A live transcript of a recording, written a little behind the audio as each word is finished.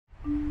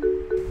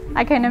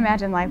I couldn't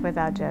imagine life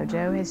without Joe.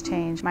 Joe has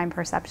changed my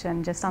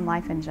perception just on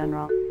life in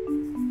general.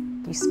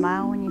 You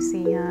smile when you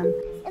see him.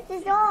 It's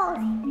a dog.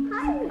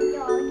 Hi,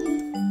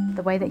 doggy.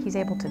 The way that he's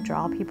able to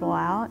draw people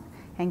out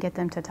and get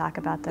them to talk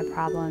about their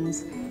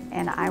problems.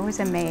 And I was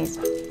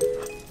amazed.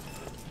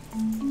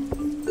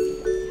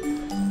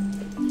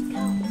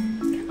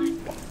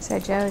 So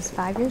Joe is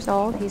 5 years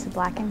old. He's a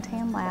black and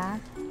tan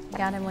lab.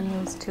 Got him when he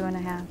was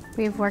 2.5.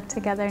 We've worked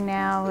together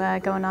now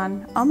going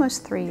on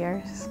almost 3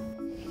 years.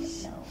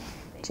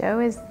 Joe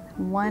is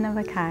one of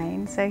a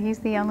kind. So he's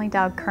the only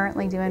dog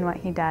currently doing what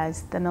he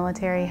does. The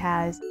military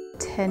has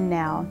 10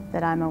 now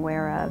that I'm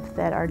aware of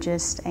that are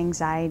just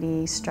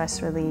anxiety,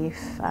 stress relief,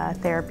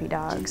 therapy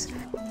dogs.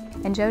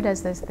 And Joe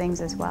does those things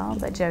as well,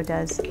 but Joe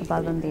does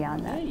above and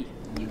beyond that. You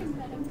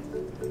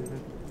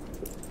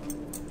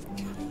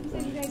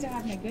guys are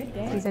having a good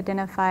day. He's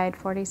identified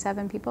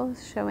 47 people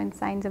showing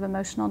signs of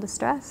emotional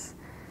distress.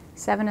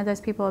 7 of those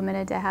people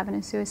admitted to having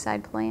a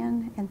suicide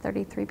plan, and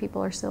 33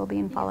 people are still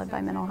being followed by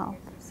mental health.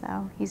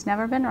 So he's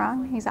never been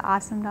wrong. He's an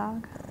awesome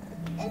dog.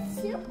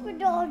 It's super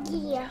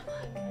doggy.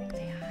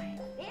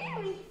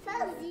 Very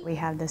fuzzy. We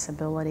have this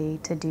ability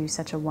to do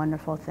such a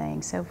wonderful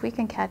thing. So if we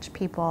can catch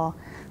people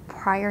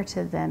prior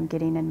to them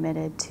getting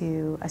admitted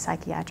to a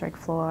psychiatric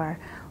floor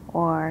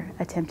or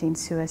attempting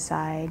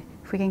suicide,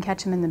 if we can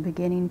catch them in the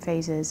beginning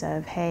phases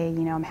of, hey,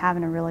 you know, I'm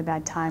having a really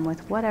bad time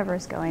with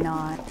whatever's going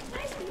on,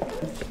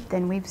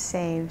 then we've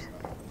saved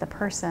the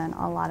person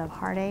a lot of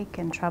heartache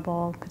and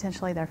trouble,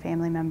 potentially their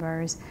family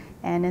members,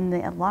 and in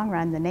the long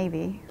run, the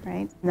Navy,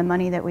 right? The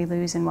money that we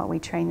lose in what we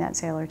train that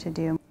sailor to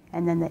do,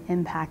 and then the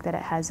impact that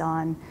it has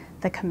on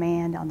the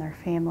command, on their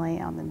family,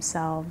 on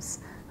themselves,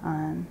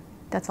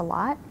 that's a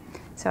lot.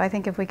 So I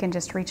think if we can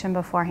just reach them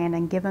beforehand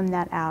and give them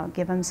that out,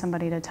 give them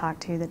somebody to talk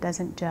to that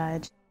doesn't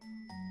judge.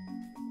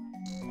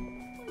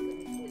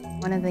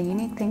 One of the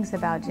unique things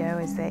about Joe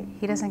is that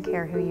he doesn't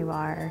care who you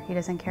are. He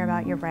doesn't care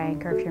about your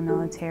rank or if you're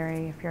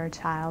military, if you're a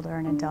child or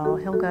an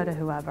adult. He'll go to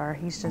whoever.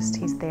 He's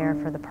there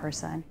for the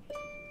person.